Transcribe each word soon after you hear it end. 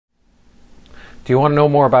Do you want to know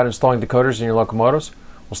more about installing decoders in your locomotives?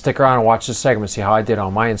 Well, stick around and watch this segment to see how I did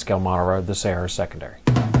on my in-scale model road, the Sahara Secondary.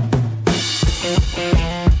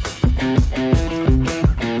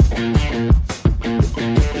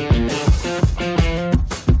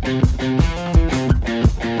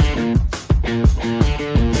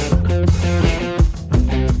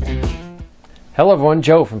 Hello everyone,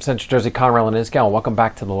 Joe from Central Jersey Conrail and in-scale, and welcome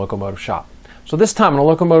back to the Locomotive Shop. So this time in the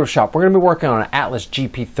Locomotive Shop, we're going to be working on an Atlas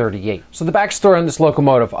GP38. So the backstory on this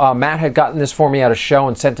locomotive, Matt had gotten this for me at a show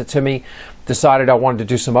and sent it to me. Decided I wanted to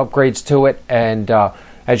do some upgrades to it, and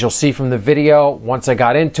as you'll see from the video, once I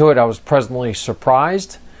got into it, I was pleasantly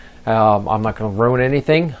surprised. I'm not going to ruin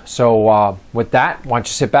anything. So with that, why don't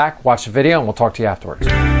you sit back, watch the video, and we'll talk to you afterwards.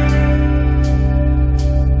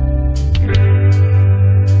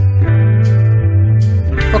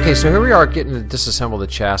 Okay, so here we are getting to disassemble the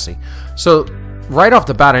chassis. So right off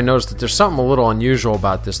the bat, I noticed that there's something a little unusual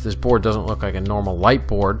about this. This board doesn't look like a normal light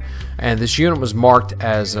board, and this unit was marked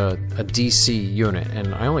as a DC unit,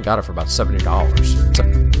 and I only got it for about $70.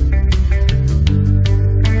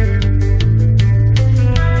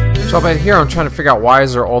 So about here, I'm trying to figure out why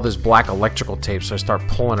is there all this black electrical tape, so I start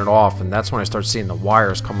pulling it off, and that's when I start seeing the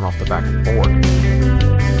wires coming off the back of the board.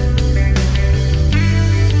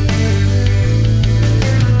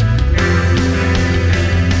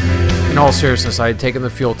 In all seriousness, I had taken the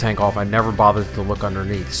fuel tank off. I never bothered to look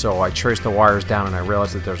underneath, so I traced the wires down and I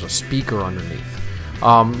realized that there's a speaker underneath.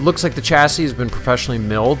 Looks like the chassis has been professionally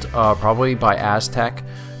milled, probably by Aztec,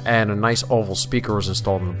 and a nice oval speaker was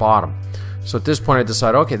installed in the bottom. So at this point I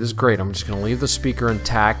decided, okay, this is great. I'm just going to leave the speaker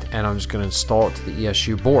intact and I'm just going to install it to the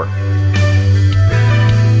ESU board.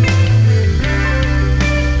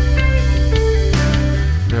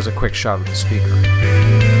 There's a quick shot of the speaker.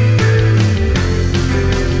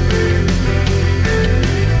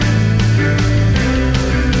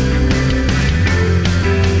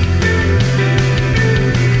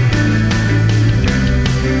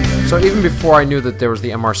 So even before I knew that there was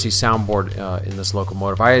the MRC soundboard in this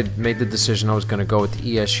locomotive, I had made the decision I was going to go with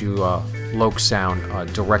the ESU Loc Sound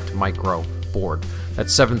Direct Miro board.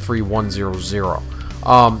 That's 73100.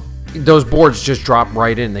 Those boards just drop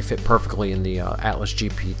right in. They fit perfectly in the Atlas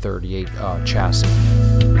GP38 chassis.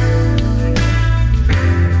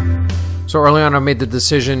 So early on I made the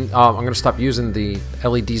decision, I'm going to stop using the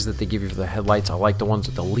LEDs that they give you for the headlights. I like the ones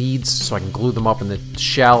with the leads, so I can glue them up in the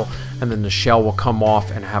shell, and then the shell will come off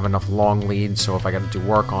and have enough long leads, so if I got to do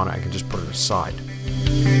work on it, I can just put it aside.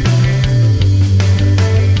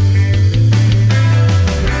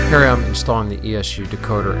 Here I am installing the ESU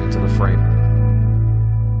decoder into the frame.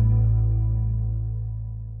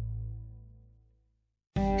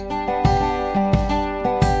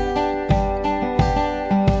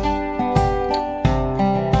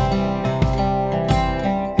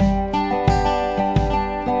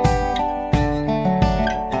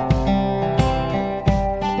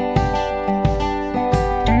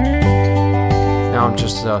 I'm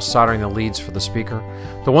just soldering the leads for the speaker.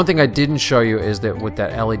 The one thing I didn't show you is that with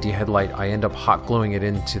that LED headlight, I end up hot gluing it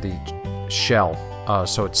into the shell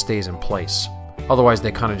so it stays in place. Otherwise,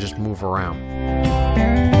 they kind of just move around.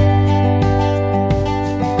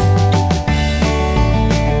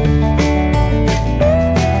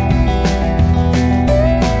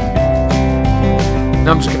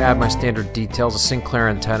 Now I'm just going to add my standard details, a Sinclair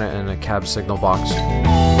antenna and a cab signal box.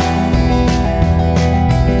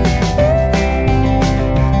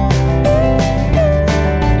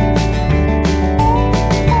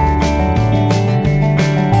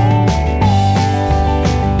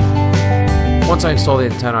 Once I install the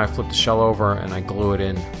antenna, I flip the shell over and I glue it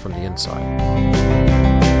in from the inside.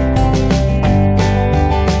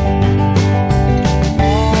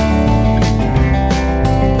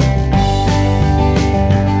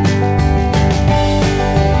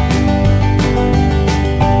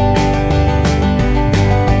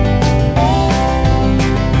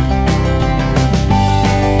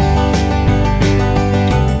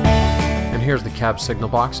 And here's the cab signal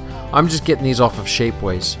box. I'm just getting these off of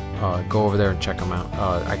Shapeways. Go over there and check them out.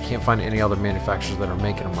 I can't find any other manufacturers that are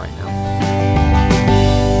making them right now.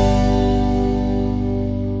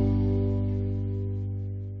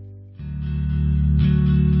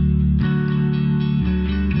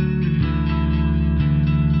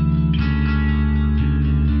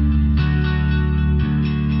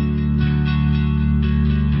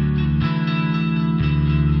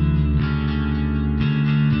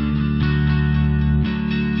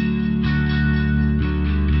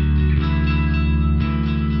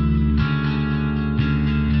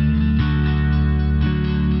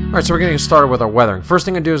 Alright, so we're going to get started with our weathering. First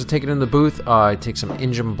thing I do is I take it in the booth. I take some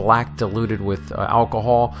engine black diluted with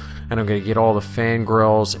alcohol, and I'm going to get all the fan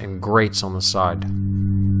grills and grates on the side.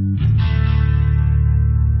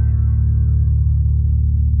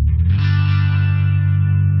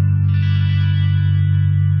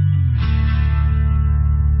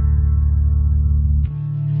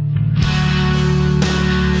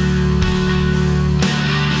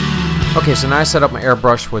 Okay, so now I set up my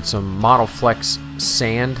airbrush with some Model Flex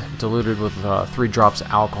sand diluted with 3 drops of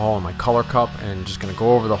alcohol in my color cup, and just going to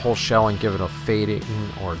go over the whole shell and give it a fading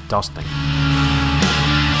or dusting.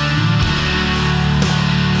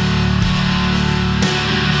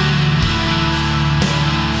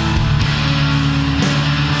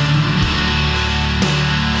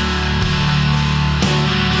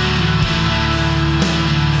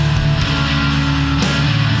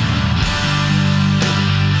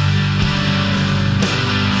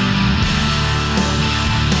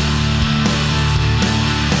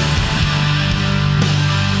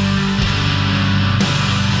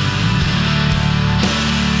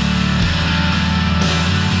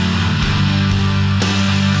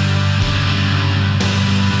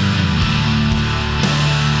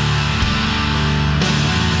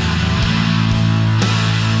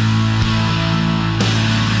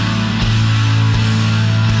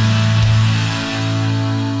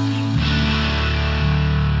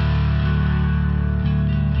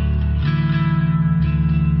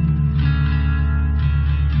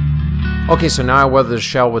 Okay, so now I weather the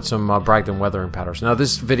shell with some Bragdon weathering powders. Now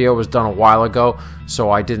this video was done a while ago, so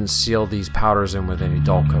I didn't seal these powders in with any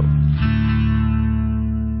dull coat.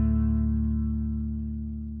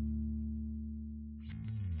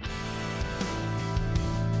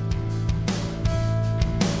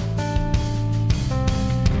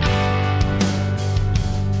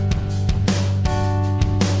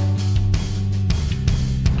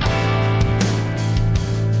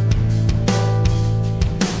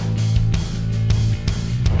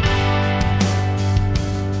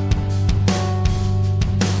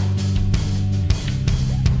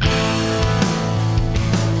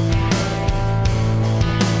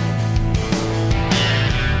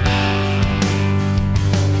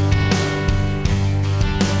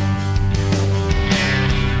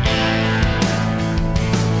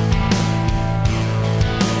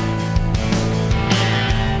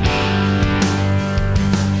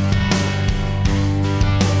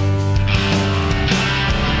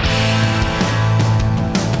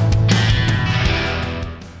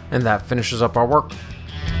 And that finishes up our work.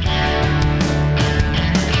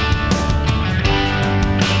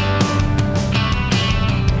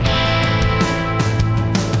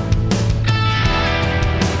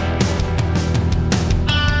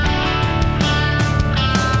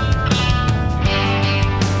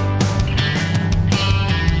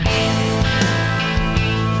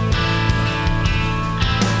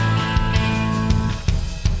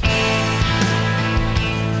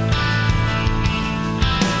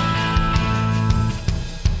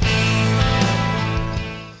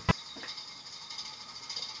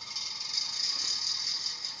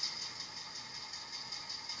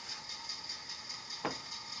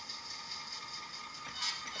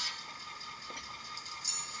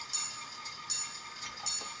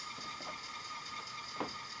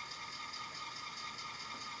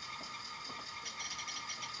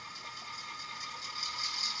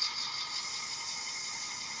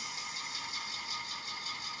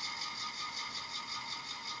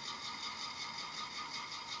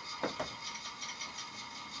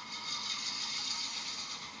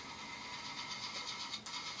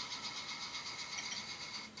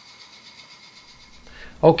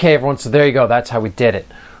 Okay, everyone, so there you go. That's how we did it.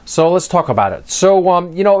 So let's talk about it. So,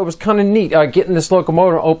 you know, it was kind of neat getting this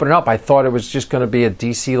locomotive open up. I thought it was just going to be a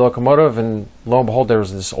DC locomotive, and lo and behold, there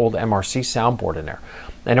was this old MRC soundboard in there.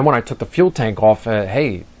 And then when I took the fuel tank off,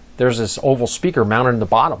 hey, there's this oval speaker mounted in the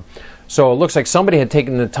bottom. So it looks like somebody had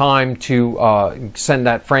taken the time to send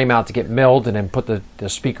that frame out to get milled and then put the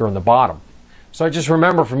speaker in the bottom. So I just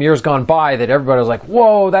remember from years gone by that everybody was like,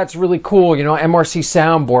 whoa, that's really cool, you know, MRC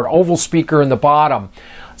soundboard, oval speaker in the bottom.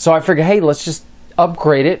 So I figured, hey, let's just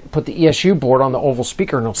upgrade it, put the ESU board on the oval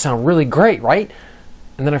speaker, and it'll sound really great, right?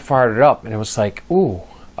 And then I fired it up, and it was like, ooh,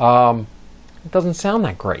 it doesn't sound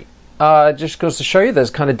that great. It just goes to show you there's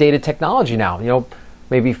kind of dated technology now. You know,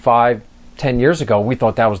 maybe 5, 10 years ago, we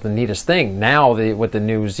thought that was the neatest thing. Now, with the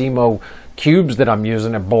new Zemo cubes that I'm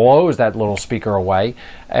using, it blows that little speaker away.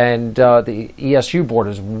 And the ESU board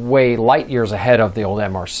is way light years ahead of the old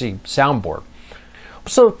MRC soundboard.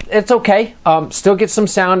 So it's okay. Still get some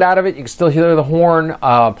sound out of it. You can still hear the horn,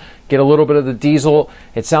 get a little bit of the diesel.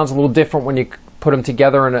 It sounds a little different when you put them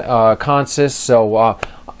together in a consist, so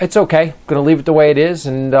it's okay. I'm going to leave it the way it is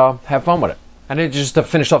and have fun with it. And then just to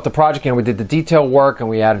finish off the project, we did the detail work and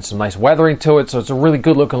we added some nice weathering to it, so it's a really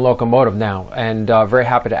good looking locomotive now, and very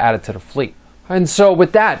happy to add it to the fleet. And so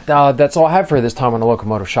with that, that's all I have for you this time on the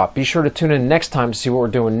Locomotive Shop. Be sure to tune in next time to see what we're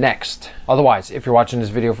doing next. Otherwise, if you're watching this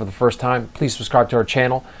video for the first time, please subscribe to our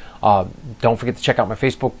channel. Don't forget to check out my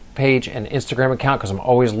Facebook page and Instagram account, because I'm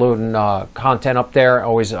always loading content up there,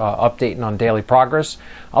 always updating on daily progress.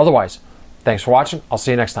 Otherwise, thanks for watching. I'll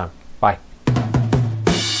see you next time. Bye.